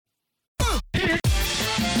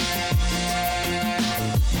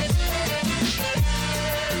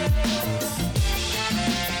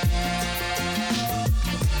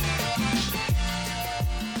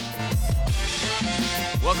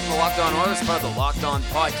the Locked On Oilers, part of the Locked On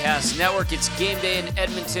Podcast Network. It's game day in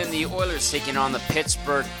Edmonton. The Oilers taking on the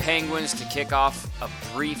Pittsburgh Penguins to kick off a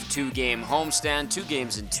brief two-game homestand. 2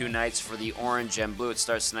 games in 2 nights for the Orange and Blue. It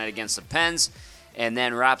starts tonight against the Pens and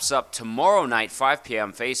then wraps up tomorrow night, 5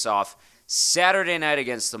 p.m. face-off, Saturday night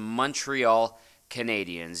against the Montreal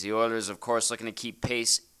Canadiens. The Oilers, of course, looking to keep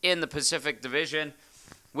pace in the Pacific Division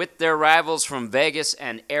with their rivals from Vegas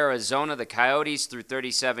and Arizona. The Coyotes, through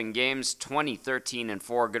 37 games,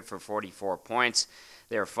 20-13-4, good for 44 points.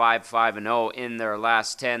 They're 5-5-0 in their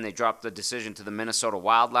last 10. They dropped the decision to the Minnesota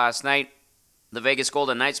Wild last night. The Vegas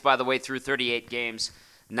Golden Knights, by the way, through 38 games,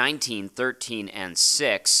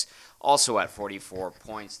 19-13-6, also at 44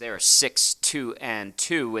 points. They are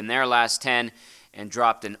 6-2-2 in their last 10 and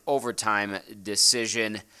dropped an overtime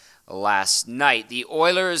decision last night. The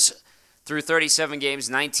Oilers, through 37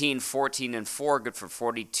 games, 19-14-4, good for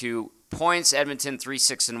 42 points. Edmonton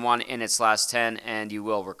 3-6-1 in its last 10, and you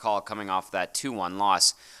will recall coming off that 2-1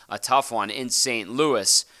 loss, a tough one in St.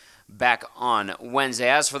 Louis back on Wednesday.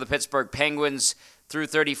 As for the Pittsburgh Penguins, through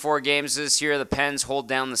 34 games this year, the Pens hold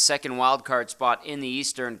down the second wildcard spot in the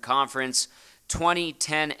Eastern Conference,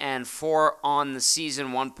 20-10-4 on the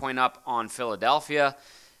season, 1 point up on Philadelphia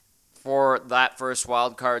for that first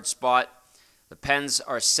wildcard spot. The Pens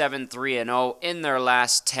are 7-3-0 in their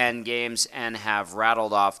last 10 games and have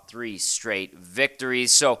rattled off 3 straight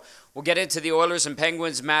victories. So we'll get into the Oilers and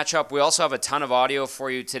Penguins matchup. We also have a ton of audio for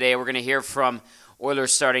you today. We're going to hear from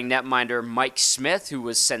Oilers starting netminder Mike Smith, who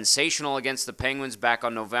was sensational against the Penguins back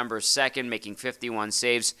on November 2nd, making 51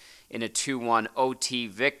 saves in a 2-1 OT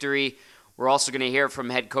victory. We're also going to hear from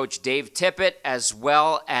head coach Dave Tippett, as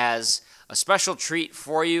well as a special treat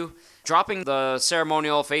for you. Dropping the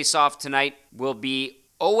ceremonial face-off tonight will be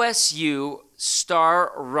OSU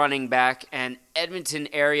star running back and Edmonton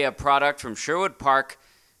area product from Sherwood Park,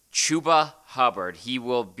 Chuba Hubbard. He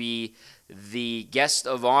will be the guest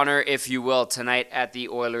of honor, if you will, tonight at the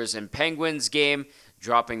Oilers and Penguins game,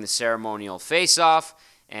 dropping the ceremonial face-off.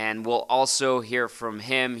 And we'll also hear from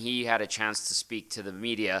him. He had a chance to speak to the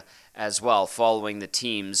media as well following the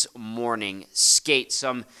team's morning skate.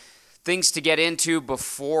 Some things to get into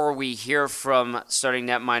before we hear from starting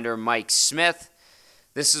netminder Mike Smith.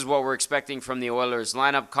 This is what we're expecting from the Oilers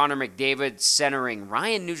lineup. Connor McDavid centering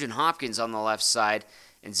Ryan Nugent-Hopkins on the left side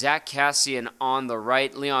and Zach Kassian on the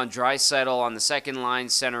right. Leon Draisaitl on the second line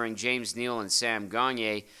centering James Neal and Sam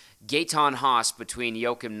Gagner. Gaetan Haas between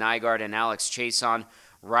Joakim Nygard and Alex Chiasson.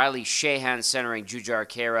 Riley Sheahan centering Jujhar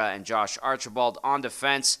Khaira and Josh Archibald. On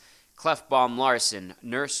defense, Klefbom Larson,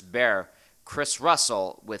 Nurse Bear, Chris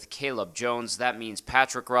Russell with Caleb Jones. That means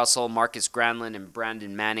Patrick Russell, Marcus Granlund, and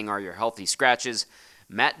Brandon Manning are your healthy scratches.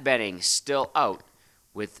 Matt Benning still out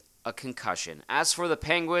with a concussion. As for the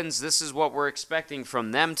Penguins, this is what we're expecting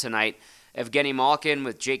from them tonight. Evgeny Malkin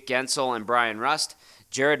with Jake Gensel and Brian Rust.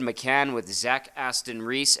 Jared McCann with Zach Aston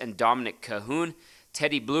Reese and Dominic Cahoon.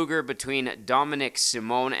 Teddy Bluger between Dominic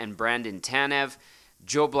Simone and Brandon Tanev.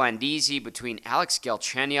 Joe Blandisi between Alex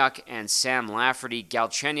Galchenyuk and Sam Lafferty.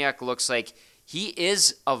 Galchenyuk looks like he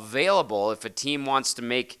is available if a team wants to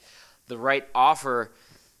make the right offer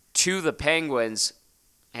to the Penguins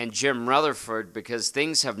and Jim Rutherford, because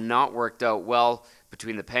things have not worked out well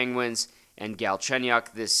between the Penguins and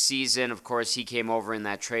Galchenyuk this season. Of course, he came over in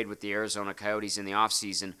that trade with the Arizona Coyotes in the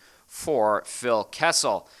offseason for Phil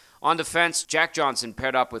Kessel. On defense, Jack Johnson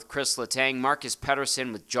paired up with Chris Letang. Marcus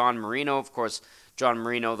Pettersson with John Marino. Of course, John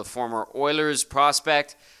Marino, the former Oilers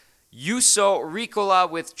prospect. Juuso Riikola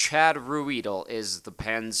with Chad Ruhwedel is the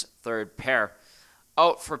Pens' third pair.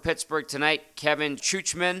 Out for Pittsburgh tonight, Kevin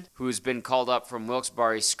Chuchman, who's been called up from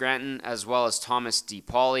Wilkes-Barre Scranton, as well as Thomas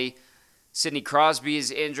DePauli. Sidney Crosby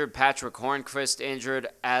is injured, Patrick Hornqvist injured,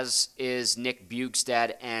 as is Nick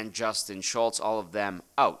Bjugstad and Justin Schultz, all of them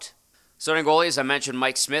out. Starting goalies, I mentioned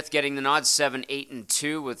Mike Smith getting the nod,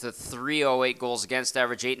 7-8-2 with a .308 goals against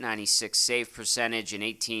average, .896 save percentage in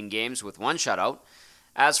 18 games with 1 shutout.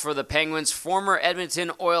 As for the Penguins, former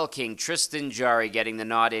Edmonton Oil King Tristan Jarry getting the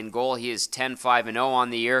nod in goal. He is 10-5-0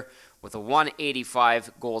 on the year with a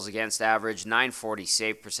 .185 goals against average, .940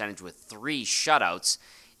 save percentage with 3 shutouts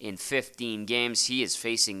in 15 games. He is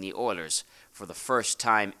facing the Oilers for the first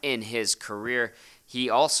time in his career. He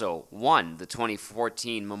also won the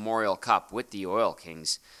 2014 Memorial Cup with the Oil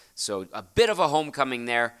Kings. So a bit of a homecoming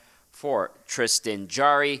there for Tristan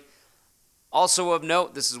Jarry. Also of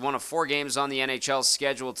note, this is one of 4 games on the NHL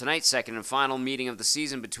schedule tonight, second and final meeting of the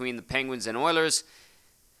season between the Penguins and Oilers.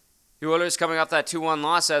 The Oilers coming off that 2-1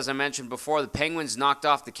 loss, as I mentioned before. The Penguins knocked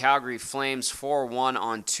off the Calgary Flames 4-1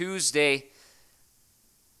 on Tuesday.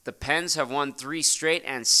 The Pens have won 3 straight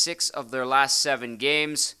and 6 of their last 7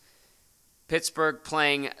 games. Pittsburgh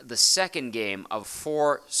playing the second game of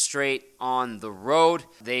 4 straight on the road.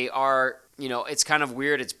 They are, it's kind of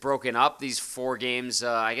weird. It's broken up, these 4 games.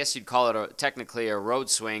 I guess you'd call it technically a road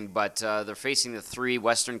swing, but they're facing the 3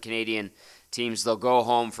 Western Canadian teams. They'll go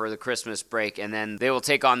home for the Christmas break, and then they will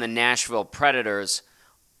take on the Nashville Predators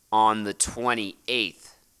on the 28th.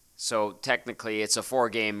 So technically it's a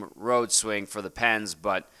 4-game road swing for the Pens,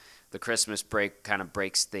 but the Christmas break kind of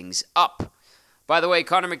breaks things up. By the way,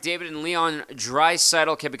 Connor McDavid and Leon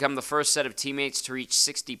Draisaitl can become the first set of teammates to reach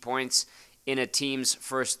 60 points in a team's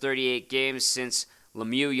first 38 games since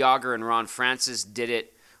Lemieux, Yager, and Ron Francis did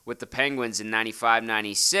it with the Penguins in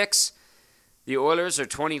 95-96. The Oilers are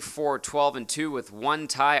 24-12-2 with 1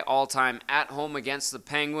 tie all-time at home against the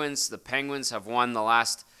Penguins. The Penguins have won the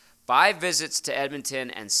last 5 visits to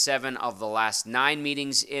Edmonton and 7 of the last 9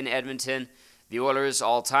 meetings in Edmonton. The Oilers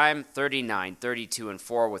all-time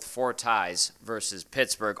 39-32-4 with 4 ties versus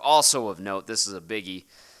Pittsburgh. Also of note, this is a biggie,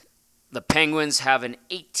 the Penguins have an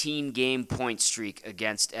 18-game point streak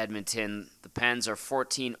against Edmonton. The Pens are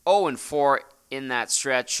 14-0-4 in that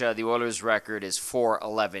stretch. The Oilers' record is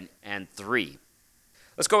 4-11-3.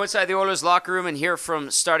 Let's go inside the Oilers locker room and hear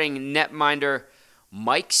from starting netminder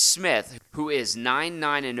Mike Smith, who is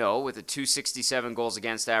 9-9-0 with a .267 goals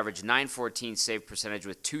against average, .914 save percentage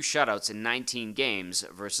with 2 shutouts in 19 games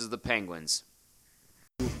versus the Penguins.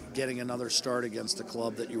 Getting another start against a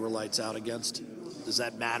club that you were lights out against, does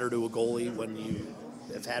that matter to a goalie when you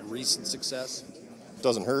have had recent success?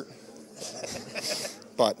 Doesn't hurt.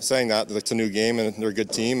 But saying that, it's a new game and they're a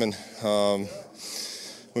good team, and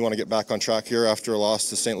we want to get back on track here after a loss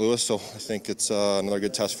to St. Louis, so I think it's another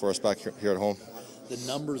good test for us back here at home. The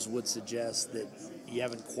numbers would suggest that you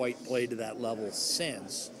haven't quite played to that level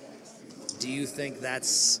since. Do you think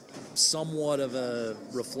that's somewhat of a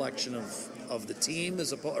reflection of the team,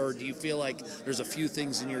 or do you feel like there's a few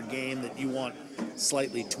things in your game that you want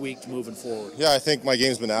slightly tweaked moving forward? Yeah, I think my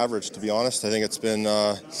game's been average, to be honest. I think it's been,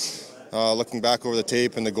 looking back over the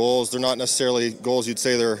tape and the goals, they're not necessarily goals you'd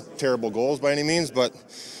say they're terrible goals by any means, but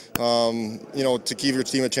to give your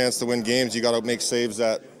team a chance to win games, you got to make saves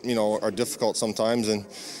that, are difficult sometimes. And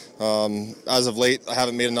as of late, I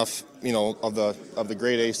haven't made enough, of the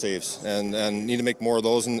grade A saves, and need to make more of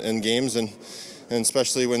those in games, and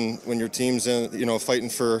especially when your team's fighting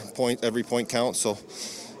for every point counts. So,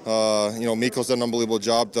 Mikko's done an unbelievable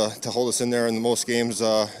job to hold us in there in the most games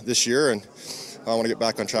this year, and I want to get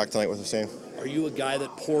back on track tonight with the same. Are you a guy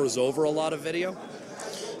that pores over a lot of video?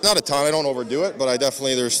 Not a ton. I don't overdo it, but I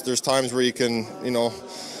definitely there's times where you can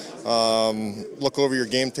look over your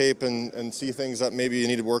game tape and see things that maybe you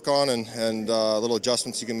need to work on, and little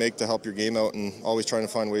adjustments you can make to help your game out, and always trying to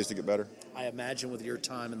find ways to get better. I imagine with your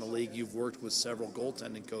time in the league, you've worked with several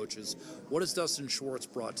goaltending coaches. What has Dustin Schwartz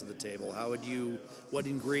brought to the table? What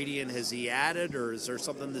ingredient has he added, or is there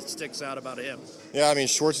something that sticks out about him? Yeah, I mean,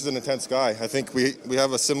 Schwartz is an intense guy. I think we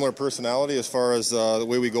have a similar personality as far as the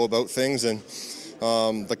way we go about things, and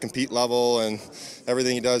the compete level and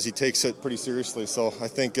everything he does, he takes it pretty seriously. So I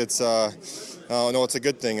think it's it's a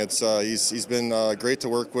good thing. He's been great to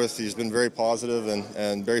work with. He's been very positive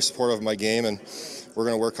and very supportive of my game, and we're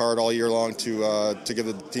going to work hard all year long to give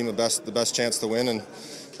the team the best chance to win. And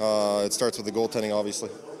it starts with the goaltending, obviously.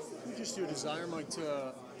 Just your desire, Mike,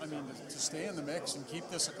 to stay in the mix and keep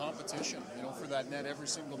this a competition, for that net every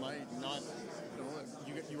single night, and not.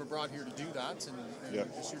 You were brought here to do that, and yeah.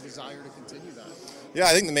 Just your desire to continue that. Yeah,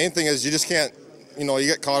 I think the main thing is you just can't, you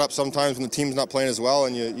get caught up sometimes when the team's not playing as well,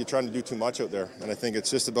 and you're trying to do too much out there. And I think it's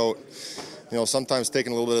just about, sometimes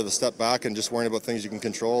taking a little bit of a step back and just worrying about things you can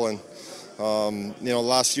control. And, the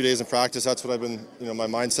last few days in practice, that's what I've been, my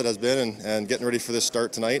mindset has been, and getting ready for this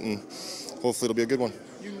start tonight, and hopefully it'll be a good one.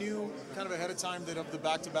 You knew kind of ahead of time that of the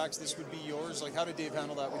back-to-backs, this would be yours. Like, how did Dave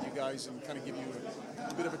handle that with you guys and kind of give you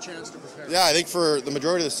a bit of a chance to prepare? Yeah, I think for the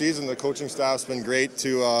majority of the season, the coaching staff's been great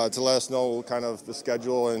to let us know kind of the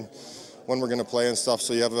schedule and when we're going to play and stuff,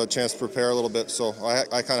 so you have a chance to prepare a little bit. So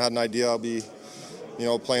I kind of had an idea I'll be,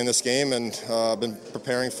 playing this game, and been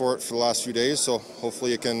preparing for it for the last few days. So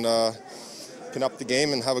hopefully it can up the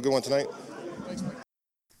game and have a good one tonight. Thanks, Mike.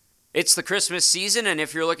 It's the Christmas season, and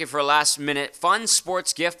if you're looking for a last-minute fun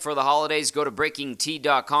sports gift for the holidays, go to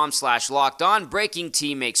BreakingT.com/lockedon. Breaking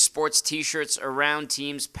T makes sports t-shirts around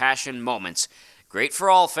teams' passion moments. Great for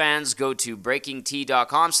all fans. Go to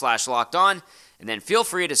BreakingT.com/lockedon, and then feel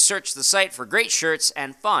free to search the site for great shirts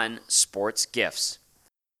and fun sports gifts.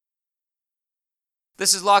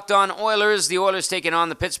 This is Locked On Oilers. The Oilers taking on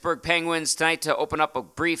the Pittsburgh Penguins tonight to open up a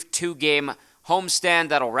brief 2-game homestand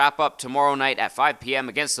that'll wrap up tomorrow night at 5 p.m.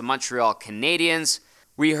 against the Montreal Canadiens.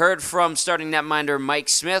 We heard from starting netminder Mike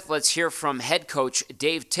Smith. Let's hear from head coach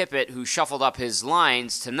Dave Tippett, who shuffled up his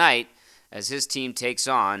lines tonight as his team takes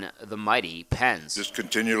on the mighty Pens. Just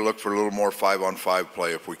continue to look for a little more 5-on-5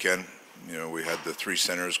 play if we can. You know, we had the 3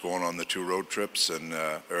 centers going on the 2 road trips and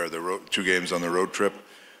or the 2 games on the road trip.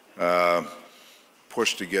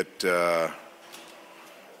 Push to get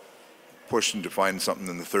pushing to find something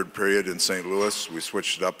in the 3rd period in St. Louis. We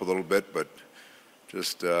switched it up a little bit, but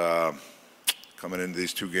just coming into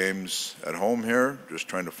these 2 games at home here, just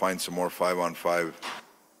trying to find some more 5-on-5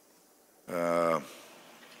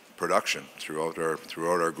 production throughout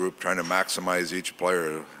our group, trying to maximize each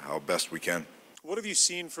player how best we can. What have you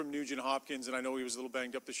seen from Nugent Hopkins? And I know he was a little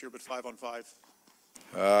banged up this year, but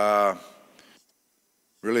 5-on-5.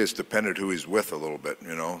 Really, it's dependent who he's with a little bit.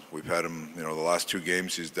 You know, we've had him. You know, the last 2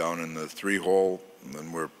 games he's down in the 3 hole, and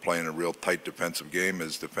then we're playing a real tight defensive game.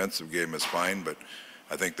 His defensive game is fine, but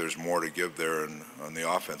I think there's more to give there on the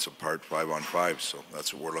offensive part, 5-on-5. So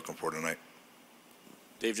that's what we're looking for tonight.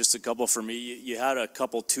 Dave, just a couple for me. You had a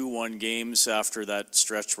couple 2-1 games after that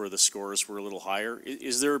stretch where the scores were a little higher.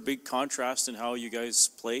 Is there a big contrast in how you guys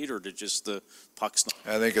played, or did just the pucks not?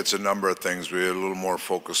 I think it's a number of things. We had a little more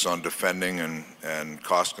focus on defending, and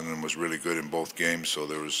Koskinen was really good in both games, so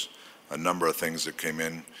there was a number of things that came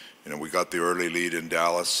in. You know, we got the early lead in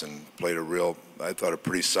Dallas and played I thought, a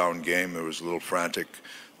pretty sound game. It was a little frantic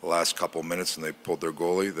the last couple minutes, and they pulled their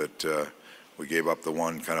goalie that we gave up the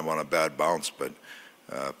one kind of on a bad bounce, but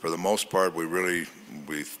for the most part, we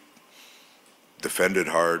defended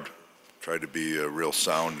hard, tried to be real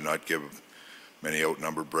sound and not give many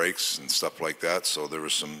outnumbered breaks and stuff like that. So there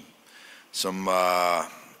was some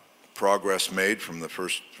progress made from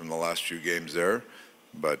the last few games there.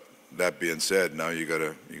 But that being said, now you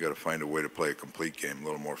gotta find a way to play a complete game. A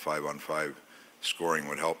little more 5-on-5 scoring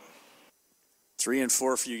would help. 3 and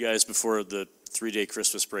 4 for you guys before the 3-day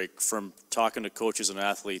Christmas break. From talking to coaches and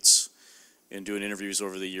athletes and doing interviews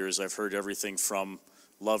over the years, I've heard everything from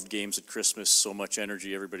loved games at Christmas, so much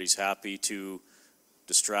energy, everybody's happy, to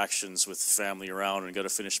distractions with family around and got to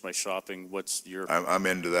finish my shopping. What's your... I'm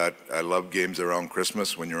into that. I love games around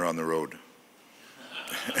Christmas when you're on the road.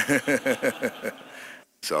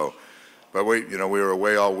 So, but we were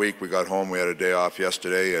away all week. We got home. We had a day off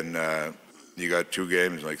yesterday, and you got 2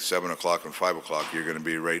 games, like 7 o'clock and 5 o'clock. You're going to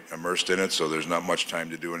be right immersed in it, so there's not much time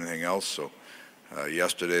to do anything else. So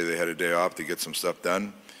yesterday they had a day off to get some stuff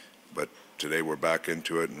done, but today we're back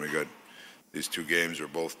into it, and we got these 2 games are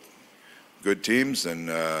both good teams, and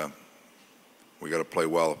we got to play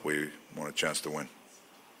well if we want a chance to win.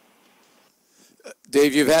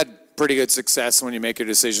 Dave, you've had pretty good success when you make your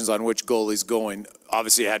decisions on which goalie's going.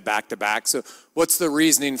 Obviously, you had back-to-back. So what's the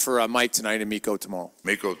reasoning for Mike tonight and Mikko tomorrow?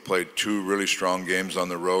 Mikko played 2 really strong games on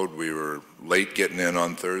the road. We were late getting in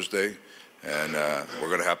on Thursday, and we're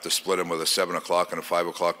going to have to split them with a 7 o'clock and a 5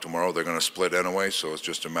 o'clock tomorrow. They're going to split anyway, so it's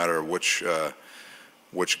just a matter of which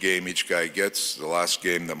game each guy gets. The last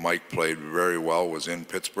game that Mike played very well was in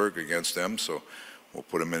Pittsburgh against them, so we'll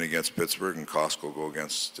put him in against Pittsburgh, and Kosk will go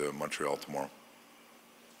against Montreal tomorrow.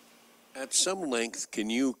 At some length, can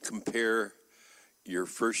you compare your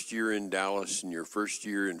first year in Dallas and your first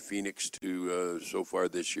year in Phoenix to so far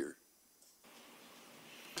this year?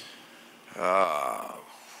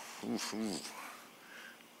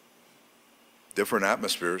 Different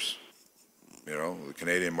atmospheres. You know, the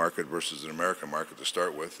Canadian market versus an American market to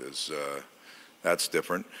start with that's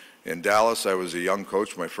different. In Dallas, I was a young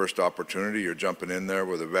coach, my first opportunity. You're jumping in there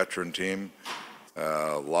with a veteran team,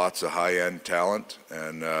 lots of high-end talent,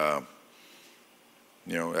 and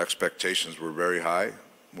expectations were very high,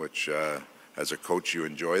 which as a coach you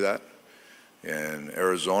enjoy that. In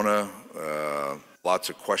Arizona, lots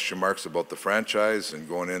of question marks about the franchise and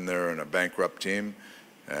going in there in a bankrupt team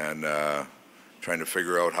and trying to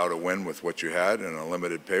figure out how to win with what you had and a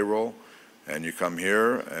limited payroll. And you come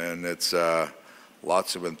here and it's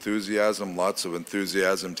lots of enthusiasm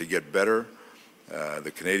to get better.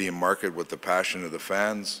 The Canadian market with the passion of the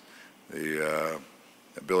fans, the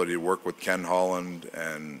ability to work with Ken Holland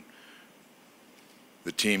and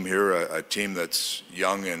the team here, a team that's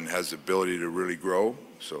young and has the ability to really grow.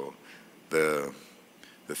 So the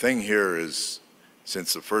thing here is,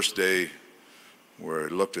 since the first day where I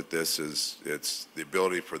looked at this, is it's the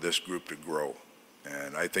ability for this group to grow.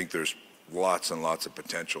 And I think there's lots and lots of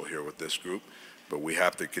potential here with this group, but we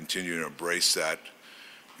have to continue to embrace that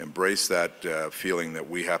feeling that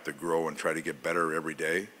we have to grow and try to get better every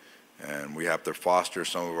day. And we have to foster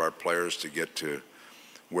some of our players to get to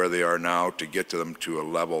where they are now, to get to them to a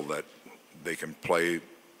level that they can play,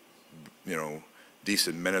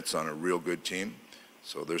 decent minutes on a real good team.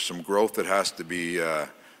 So there's some growth that has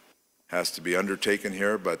has to be undertaken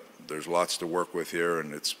here, but there's lots to work with here,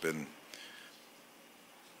 and it's been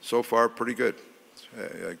so far pretty good.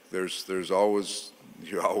 There's always,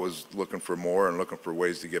 you're always looking for more and looking for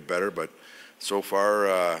ways to get better, but so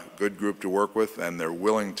far, good group to work with, and they're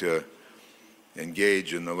willing to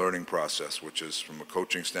engage in the learning process, which is, from a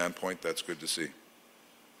coaching standpoint, that's good to see.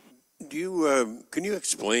 Do you can you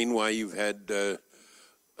explain why you've had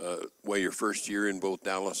why your first year in both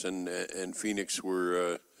Dallas and Phoenix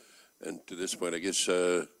were and to this point, I guess,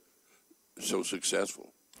 so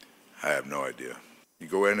successful? I have no idea. You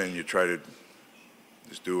go in and you try to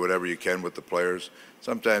just do whatever you can with the players.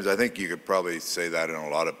 Sometimes I think you could probably say that in a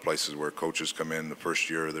lot of places where coaches come in the first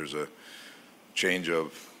year, there's a change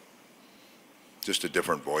of just a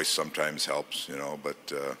different voice sometimes helps, you know,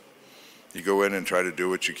 but you go in and try to do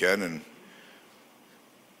what you can, and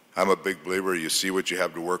I'm a big believer you see what you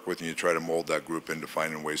have to work with and you try to mold that group into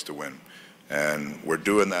finding ways to win. And we're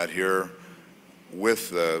doing that here with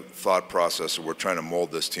the thought process that we're trying to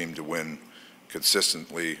mold this team to win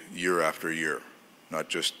consistently year after year, not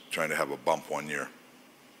just trying to have a bump one year.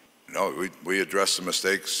 No, we addressed the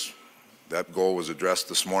mistakes. That goal was addressed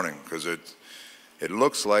this morning because it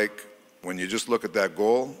looks like, when you just look at that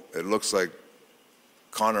goal, it looks like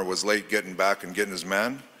Connor was late getting back and getting his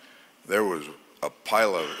man. There was a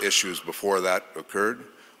pile of issues before that occurred.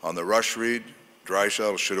 On the rush read,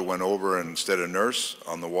 Draisaitl should have went over instead of Nurse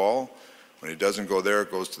on the wall. When he doesn't go there,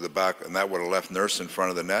 it goes to the back, and that would have left Nurse in front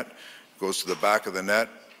of the net. Goes to the back of the net.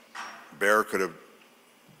 Bear could have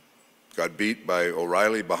got beat by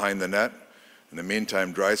O'Reilly behind the net. In the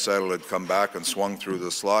meantime, Draisaitl had come back and swung through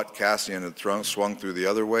the slot. Cassian had swung through the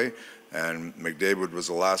other way, and McDavid was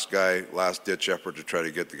the last guy, last-ditch effort to try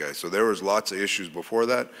to get the guy. So there was lots of issues before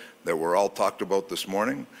that were all talked about this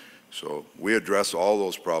morning. So we address all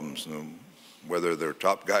those problems, whether they're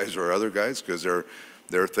top guys or other guys, because there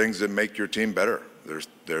are things that make your team better.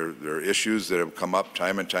 There are issues that have come up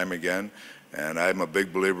time and time again, and I'm a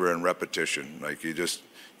big believer in repetition. Like you just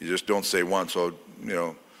don't say once, oh, you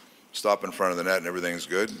know, stop in front of the net and everything's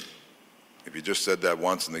good. If you just said that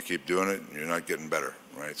once and they keep doing it, you're not getting better,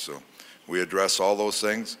 right? So we address all those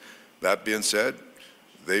things. That being said,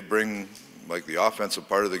 they bring, like, the offensive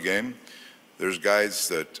part of the game. There's guys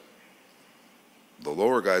that, the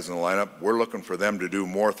lower guys in the lineup, we're looking for them to do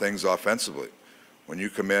more things offensively. When you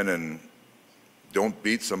come in and don't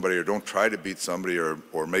beat somebody or don't try to beat somebody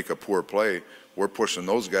or make a poor play, we're pushing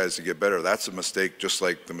those guys to get better. That's a mistake, just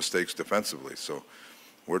like the mistakes defensively. So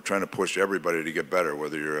we're trying to push everybody to get better,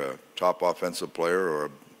 whether you're a top offensive player or a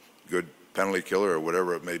good penalty killer or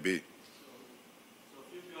whatever it may be.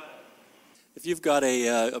 If you've got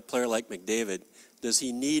a player like McDavid, does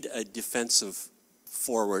he need a defensive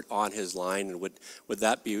forward on his line? And would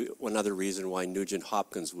that be another reason why Nugent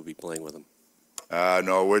Hopkins would be playing with him?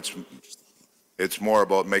 No, it's more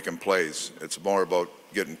about making plays. It's more about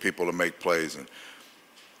getting people to make plays. And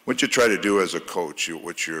what you try to do as a coach,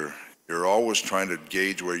 you're always trying to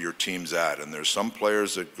gauge where your team's at. And there's some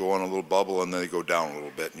players that go on a little bubble and then they go down a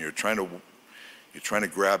little bit. And you're trying to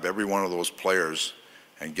grab every one of those players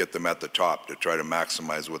and get them at the top to try to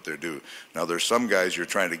maximize what they do. Now, there's some guys you're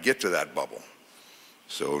trying to get to that bubble.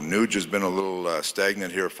 So Nuge has been a little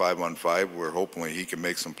stagnant here 5-on-5. We're hoping he can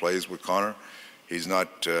make some plays with Connor. He's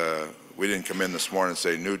not, we didn't come in this morning and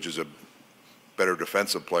say Nuge is a better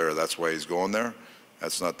defensive player, that's why he's going there.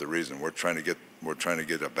 That's not the reason. We're trying to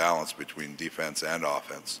get a balance between defense and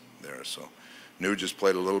offense there. So Nuge has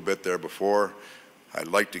played a little bit there before. I'd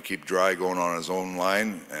like to keep Dry going on his own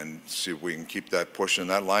line and see if we can keep that pushing.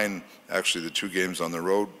 That line, actually, the 2 games on the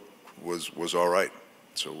road was all right.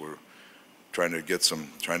 So we're trying to get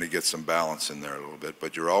some balance in there a little bit.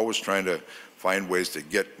 But you're always trying to find ways to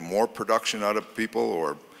get more production out of people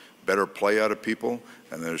or better play out of people.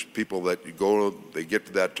 And there's people that they get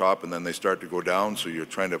to that top and then they start to go down. So you're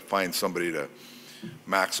trying to find somebody to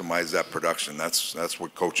maximize that production. That's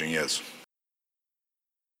what coaching is.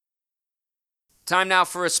 Time now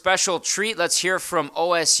for a special treat. Let's hear from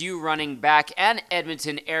OSU running back and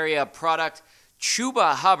Edmonton area product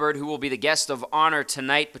Chuba Hubbard, who will be the guest of honor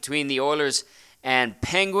tonight between the Oilers and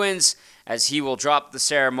Penguins, as he will drop the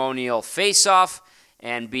ceremonial face-off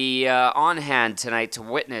and be on hand tonight to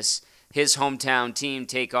witness his hometown team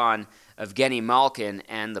take on Evgeny Malkin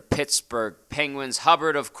and the Pittsburgh Penguins.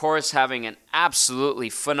 Hubbard, of course, having an absolutely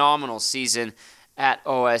phenomenal season at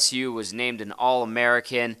OSU, was named an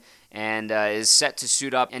All-American and is set to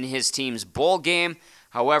suit up in his team's bowl game.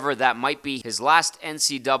 However, that might be his last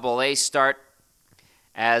NCAA start,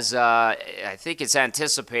 as I think it's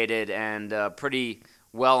anticipated and pretty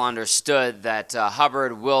well understood that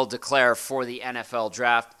Hubbard will declare for the NFL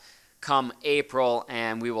draft. come April,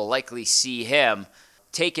 and we will likely see him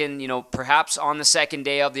taken, perhaps on the second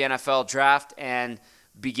day of the NFL draft and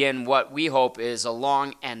begin what we hope is a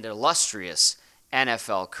long and illustrious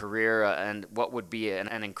NFL career, and what would be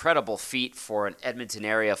an incredible feat for an Edmonton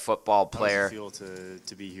area football player. How does it feel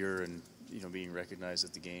to be here and being recognized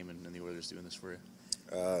at the game and the Oilers doing this for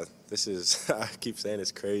you? This is, I keep saying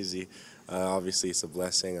it's crazy. Obviously, it's a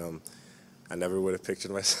blessing. I never would have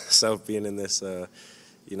pictured myself being in this, in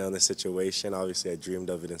this situation. Obviously, I dreamed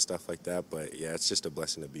of it and stuff like that. But yeah, it's just a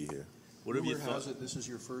blessing to be here. What have you thought? This is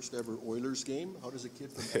your first ever Oilers game. How does a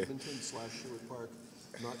kid from Edmonton/Sherwood Park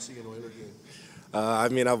not see an Oilers game? I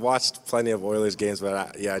mean, I've watched plenty of Oilers games,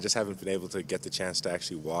 but I just haven't been able to get the chance to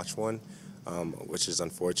actually watch one, which is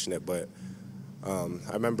unfortunate. But I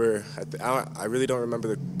remember, I really don't remember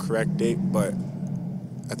the correct date, but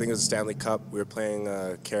I think it was the Stanley Cup. We were playing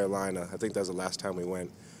Carolina. I think that was the last time we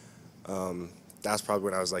went. That's probably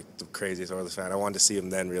when I was like the craziest Oilers fan. I wanted to see him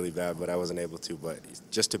then really bad, but I wasn't able to. But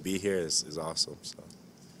just to be here is awesome. So.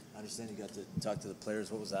 I understand you got to talk to the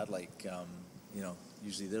players. What was that like?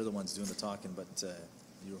 Usually they're the ones doing the talking, but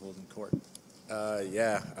you were holding court.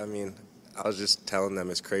 Yeah, I mean, I was just telling them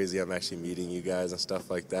it's crazy. I'm actually meeting you guys and stuff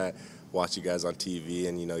like that. Watch you guys on TV,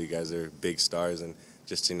 and you guys are big stars, and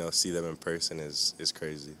just to see them in person is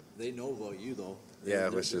crazy. They know about you though.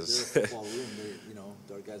 Which is. They're a football room.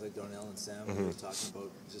 Guys like Darnell and Sam were talking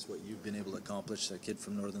about just what you've been able to accomplish. A kid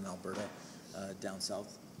from northern Alberta, down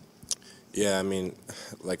south. Yeah, I mean,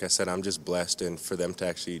 like I said, I'm just blessed, and for them to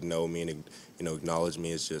actually know me and acknowledge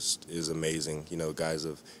me is amazing. Guys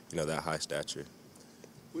of that high stature.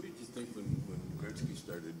 What did you think when Gretzky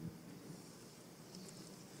started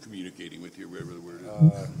communicating with you, wherever the word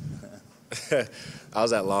is? I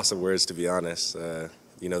was at loss of words, to be honest. The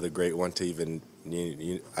great one to even.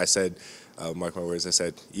 I said, mark my words. I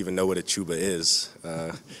said, even know what a chuba is.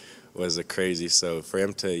 Was crazy. So for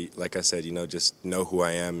him to, like I said, just know who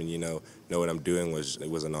I am and know what I'm doing was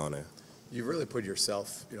an honor. You've really put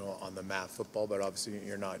yourself, on the map football, but obviously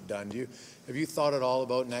you're not done. Have you thought at all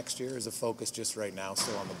about next year? Is the focus just right now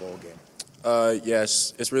still on the bowl game?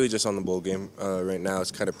 Yes, it's really just on the bowl game right now.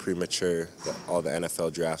 It's kind of premature, all the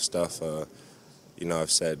NFL draft stuff.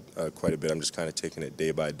 I've said quite a bit. I'm just kind of taking it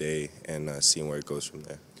day by day and seeing where it goes from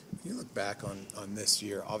there. You look back on this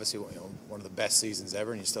year, obviously one of the best seasons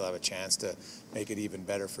ever, and you still have a chance to make it even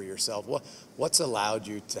better for yourself. What's allowed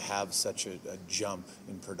you to have such a jump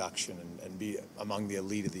in production and be among the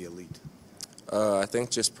elite of the elite? I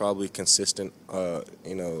think just probably consistent hard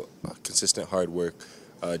work,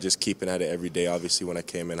 just keeping at it every day. Obviously, when I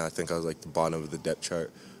came in, I think I was like the bottom of the depth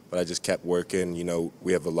chart, but I just kept working.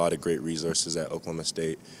 We have a lot of great resources at Oklahoma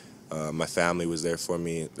State. My family was there for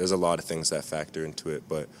me. There's a lot of things that factor into it,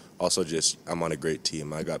 but also just I'm on a great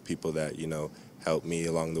team. I got people that, help me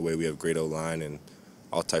along the way. We have great O-line and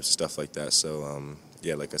all types of stuff like that. So,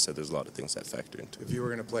 like I said, there's a lot of things that factor into it. If you were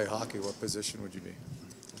going to play hockey, what position would you be?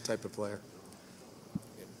 What type of player?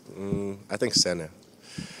 I think center.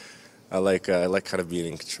 I like kind of being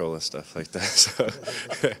in control of stuff like that. So,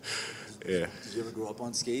 yeah. Did you ever grow up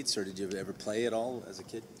on skates, or did you ever play at all as a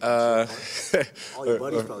kid? All your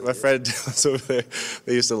buddies probably my friend was over there.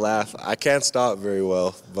 They used to laugh. I can't stop very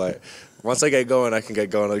well, but once I get going, I can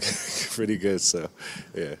get going pretty good. So,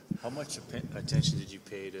 yeah. How much attention did you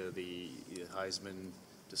pay to the Heisman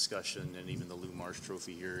discussion and even the Lou Marsh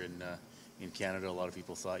Trophy here in Canada? A lot of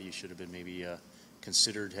people thought you should have been maybe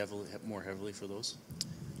considered more heavily for those.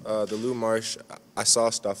 The Lou Marsh, I saw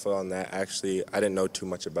stuff on that. Actually, I didn't know too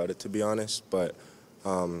much about it, to be honest. But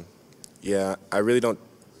I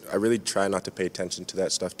really try not to pay attention to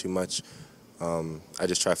that stuff too much. I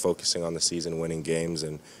just try focusing on the season, winning games,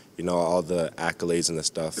 and all the accolades and the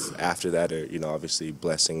stuff after that are obviously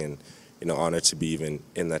blessing and honored to be even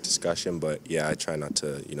in that discussion. But yeah, I try not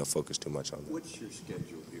to focus too much on that. What's your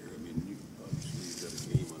schedule here? I mean, obviously you've got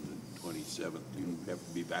a game on the 27th. Do you have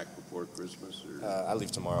to be back before Christmas? Or? I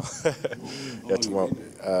leave tomorrow. Yeah,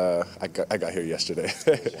 tomorrow. I got here yesterday.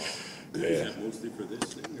 Yeah. Is that mostly for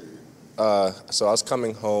this thing? Or? So I was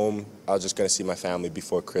coming home. I was just going to see my family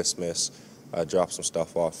before Christmas, drop some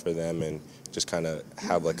stuff off for them, and just kind of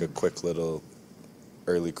have like a quick little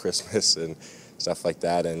early Christmas and stuff like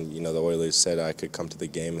that. And, the Oilers said I could come to the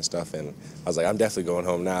game and stuff, and I was like, I'm definitely going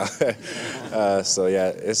home now. So, yeah,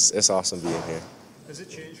 it's awesome being here. Has it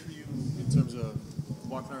changed for you in terms of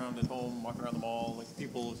walking around at home, walking around the mall, like you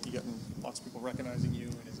getting lots of people recognizing you?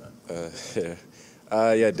 And is that?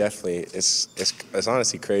 Yeah, definitely. It's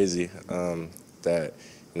honestly crazy that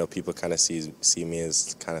people kind of see me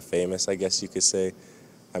as kind of famous, I guess you could say.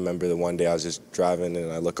 I remember the one day I was just driving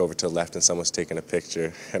and I look over to the left and someone's taking a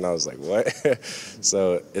picture and I was like, what?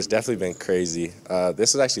 So it's definitely been crazy.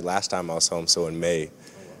 This was actually last time I was home, so in May.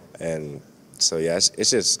 And so, yeah,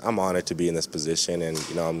 it's just, I'm honored to be in this position, and,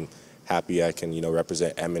 you know, I'm happy I can, you know,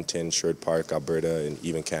 represent Edmonton, Sherwood Park, Alberta, and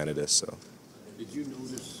even Canada, so. Did you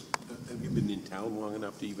notice, have you been in town long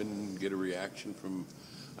enough to even get a reaction from,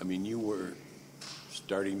 I mean, you were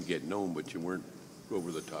starting to get known, but you weren't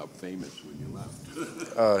over the top famous when you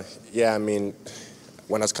left. Yeah, I mean,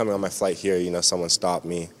 when I was coming on my flight here, you know, someone stopped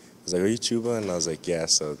me. I was like, are you Chuba? And I was like, yeah.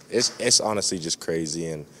 So it's honestly just crazy,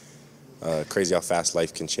 and crazy how fast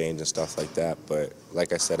life can change and stuff like that. But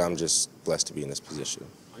like I said, I'm just blessed to be in this position.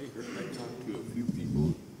 I talked to a few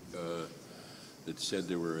people that said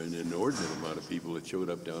there were an inordinate amount of people that showed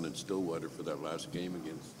up down in Stillwater for that last game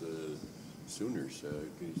against the Sooners.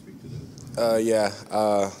 Can you speak to that?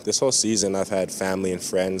 Yeah, this whole season I've had family and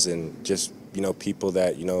friends and just, you know, people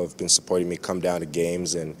that, you know, have been supporting me come down to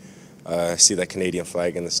games and see that Canadian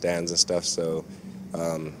flag in the stands and stuff. So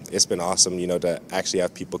it's been awesome, you know, to actually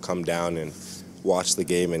have people come down and watch the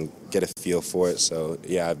game and get a feel for it. So,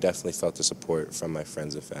 yeah, I've definitely felt the support from my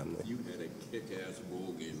friends and family. You had a kick-ass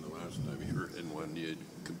bowl game the last time you were in one. Do you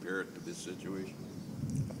compare it to this situation?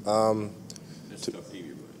 It's a tough team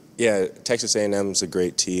you're playing. Yeah, Texas A&M is a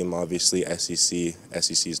great team. Obviously, SEC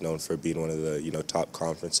is known for being one of the, you know, top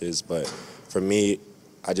conferences. But for me,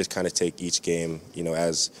 I just kind of take each game, you know,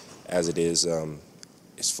 as it is.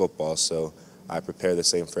 It's football, so I prepare the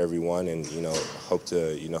same for everyone, and, you know, hope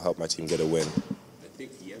to, you know, help my team get a win. I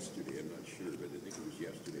think yesterday, I'm not sure, but I think it was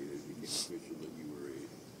yesterday that it became official that you were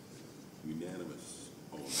a unanimous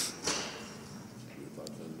opponent. Your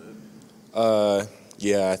thoughts on that?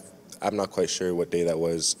 Yeah, I'm not quite sure what day that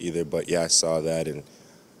was either, but yeah, I saw that, and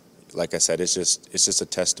like I said, it's just a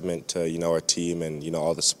testament to, you know, our team and, you know,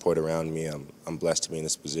 all the support around me. I'm blessed to be in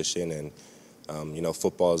this position, and you know,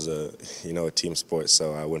 football is a team sport,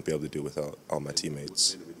 so I wouldn't be able to do it without all my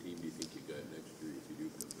teammates. What kind of a team do you think you got next year if you do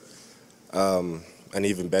come back? An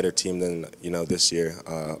even better team than, you know, this year.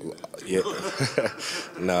 Yeah,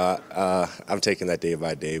 no, I'm taking that day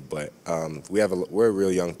by day, but we're a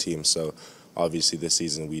real young team, so obviously this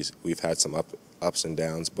season we've had some ups and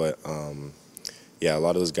downs, but yeah, a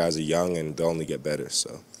lot of those guys are young and they'll only get better.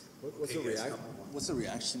 So. What's the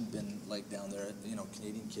reaction been like down there? You know,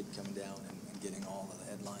 Canadian kid coming down and getting all of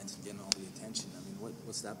the headlines and getting all the attention. I mean,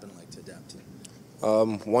 what's that been like to adapt to?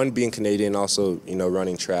 One, being Canadian, also, you know,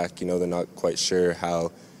 running track. You know, they're not quite sure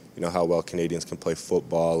how well Canadians can play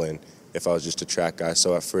football, and if I was just a track guy.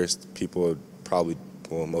 So at first, people would probably,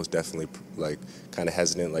 well, most definitely, like, kind of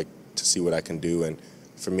hesitant, like, to see what I can do. And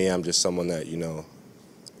for me, I'm just someone that, you know,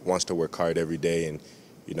 wants to work hard every day and,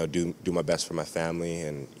 you know, do my best for my family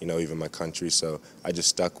and, you know, even my country. So I just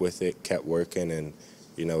stuck with it, kept working, and,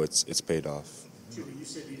 you know, it's paid off. You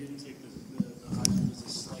said you didn't take the Heisman as a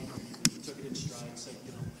slight. You took it in stride and said,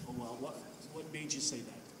 you know, oh well. What made you say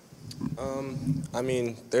that? I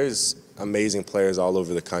mean, there's amazing players all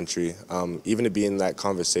over the country. Even to be in that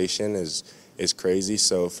conversation is crazy.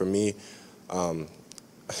 So for me,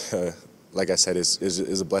 like I said,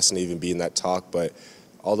 is a blessing to even be in that talk. But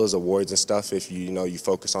all those awards and stuff, if you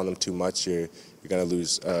focus on them too much, you're going to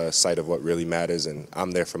lose sight of what really matters. And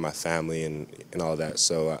I'm there for my family and all that,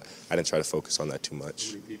 so I didn't try to focus on that too much.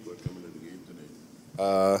 How many people are coming to the game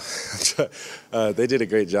tonight? They did a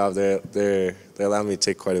great job. They allowed me to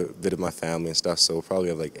take quite a bit of my family and stuff, so we'll probably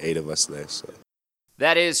have like 8 of us there. So.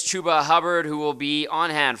 That is Chuba Hubbard, who will be on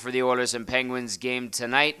hand for the Oilers and Penguins game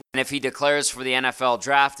tonight. And if he declares for the NFL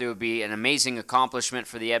draft, it would be an amazing accomplishment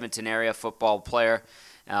for the Edmonton area football player.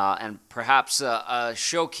 And perhaps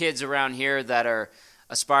show kids around here that are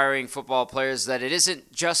aspiring football players that it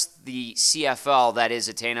isn't just the CFL that is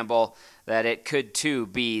attainable, that it could too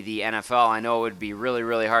be the NFL. I know it would be really,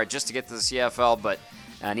 really hard just to get to the CFL,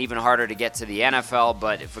 and even harder to get to the NFL.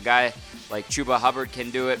 But if a guy like Chuba Hubbard can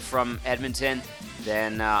do it from Edmonton,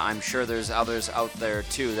 then I'm sure there's others out there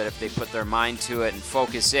too that if they put their mind to it and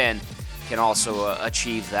focus in, can also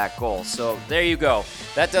achieve that goal. So there you go.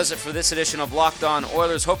 That does it for this edition of Locked On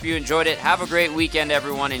Oilers. Hope you enjoyed it. Have a great weekend,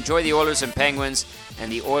 everyone. Enjoy the Oilers and Penguins and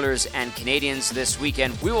the Oilers and Canadians this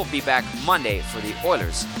weekend. We will be back Monday for the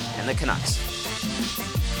Oilers and the Canucks.